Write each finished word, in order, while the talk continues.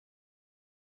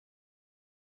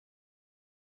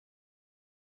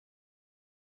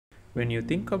When you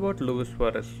think about Luis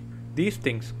Suarez, these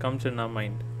things comes in our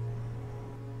mind.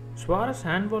 Suarez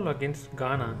handball against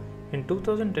Ghana in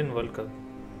 2010 World Cup.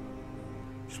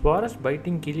 Suarez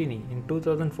biting Kilini in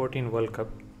 2014 World Cup.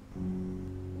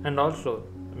 And also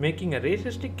making a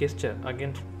racistic gesture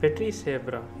against Petri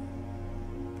Sebra.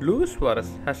 Luis Suarez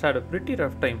has had a pretty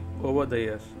rough time over the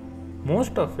years.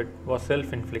 Most of it was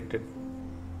self-inflicted.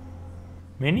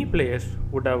 Many players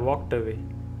would have walked away,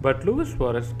 but Luis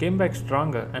Suarez came back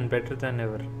stronger and better than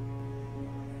ever.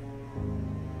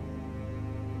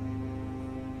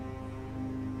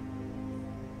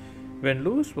 When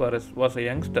Luis Suarez was a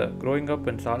youngster growing up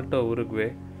in Salto,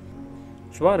 Uruguay,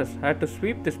 Suarez had to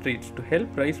sweep the streets to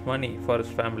help raise money for his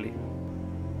family.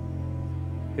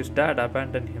 His dad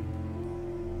abandoned him.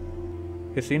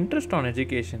 His interest on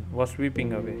education was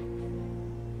sweeping away.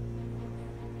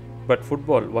 But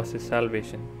football was his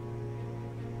salvation.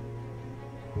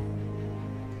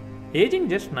 Aging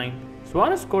just 9,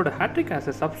 Suarez scored a hat-trick as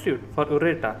a substitute for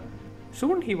Ureta.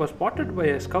 Soon he was spotted by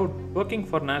a scout working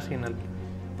for Nacional,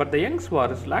 but the young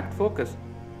Suarez lacked focus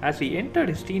as he entered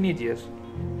his teenage years.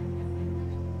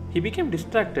 He became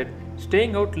distracted,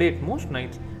 staying out late most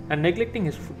nights and neglecting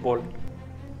his football.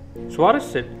 Suarez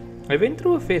said, "I went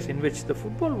through a phase in which the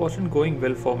football wasn't going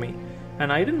well for me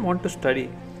and I didn't want to study.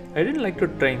 I didn't like to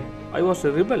train. I was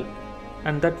a rebel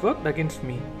and that worked against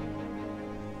me."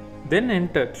 Then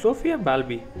entered Sofia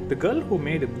Balbi, the girl who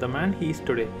made him the man he is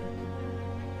today.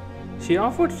 She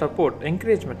offered support,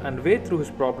 encouragement and way through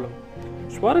his problem.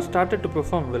 Suarez started to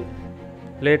perform well.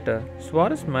 Later,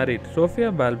 Suarez married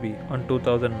Sofia Balbi on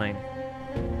 2009.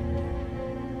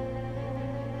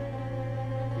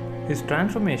 His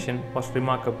transformation was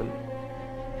remarkable.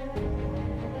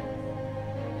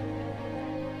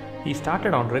 He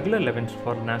started on regular 11s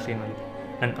for Nacional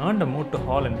and earned a move to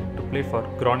Holland to play for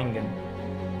Groningen.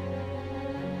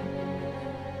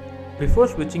 Before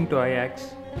switching to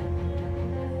Ajax,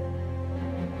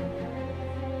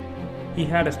 he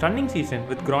had a stunning season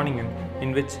with Groningen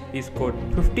in which he scored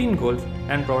 15 goals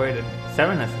and provided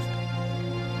 7 assists.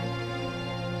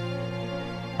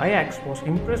 Ajax was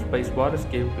impressed by Suarez's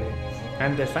gameplay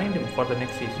and they signed him for the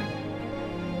next season.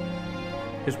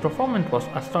 His performance was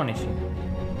astonishing.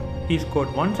 He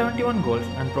scored 171 goals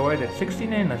and provided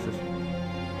 69 assists.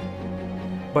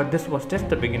 But this was just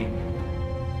the beginning.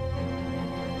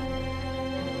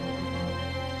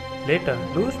 Later,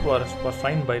 Luis Suarez was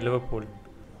signed by Liverpool.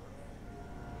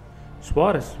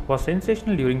 Suarez was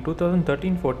sensational during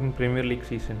 2013-14 Premier League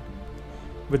season.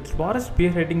 With Suarez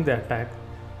spearheading the attack,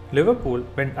 Liverpool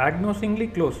went agnosingly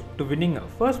close to winning a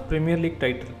first Premier League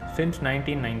title since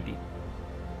 1990.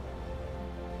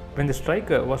 When the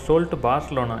striker was sold to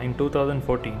Barcelona in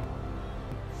 2014,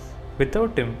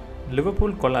 without him,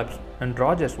 Liverpool collapsed and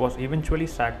Rodgers was eventually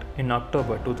sacked in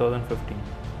October 2015.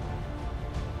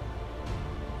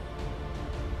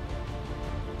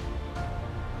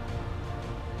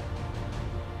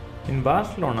 In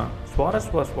Barcelona, Suarez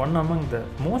was one among the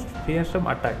most fearsome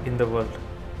attack in the world.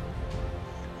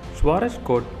 Suarez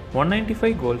scored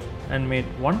 195 goals and made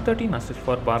 113 assists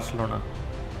for Barcelona.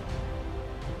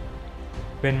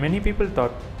 When many people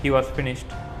thought he was finished,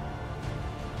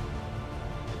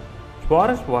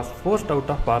 Suarez was forced out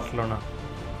of Barcelona.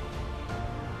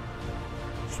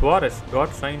 Suarez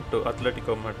got signed to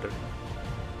Atletico Madrid.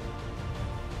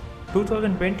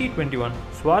 2020-21,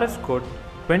 Suarez scored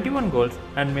 21 goals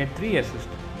and made 3 assists,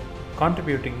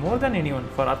 contributing more than anyone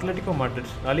for Atletico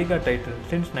Madrid's La Liga title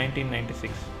since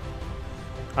 1996.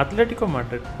 Atletico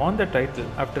Madrid won the title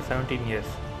after 17 years,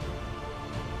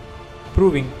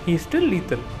 proving he is still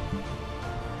lethal.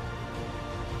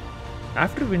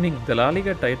 After winning the La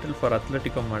Liga title for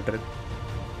Atletico Madrid,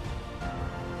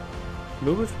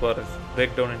 Luis Suarez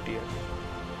broke down in tears.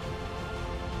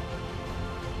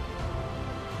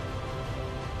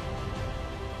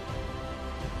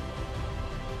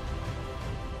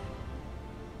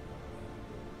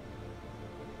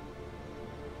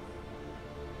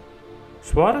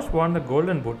 Suarez won the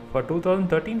Golden Boot for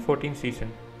 2013-14 season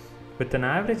with an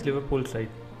average Liverpool side.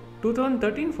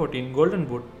 2013-14 Golden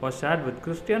Boot was shared with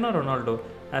Cristiano Ronaldo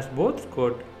as both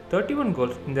scored 31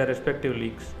 goals in their respective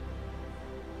leagues.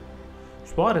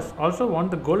 Suarez also won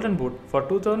the Golden Boot for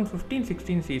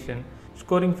 2015-16 season,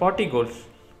 scoring 40 goals.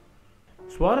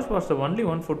 Suarez was the only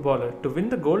one footballer to win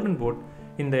the Golden Boot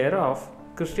in the era of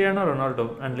Cristiano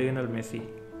Ronaldo and Lionel Messi.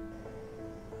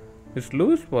 Is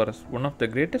Luis Suarez one of the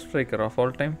greatest strikers of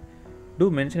all time? Do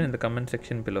mention in the comment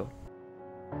section below.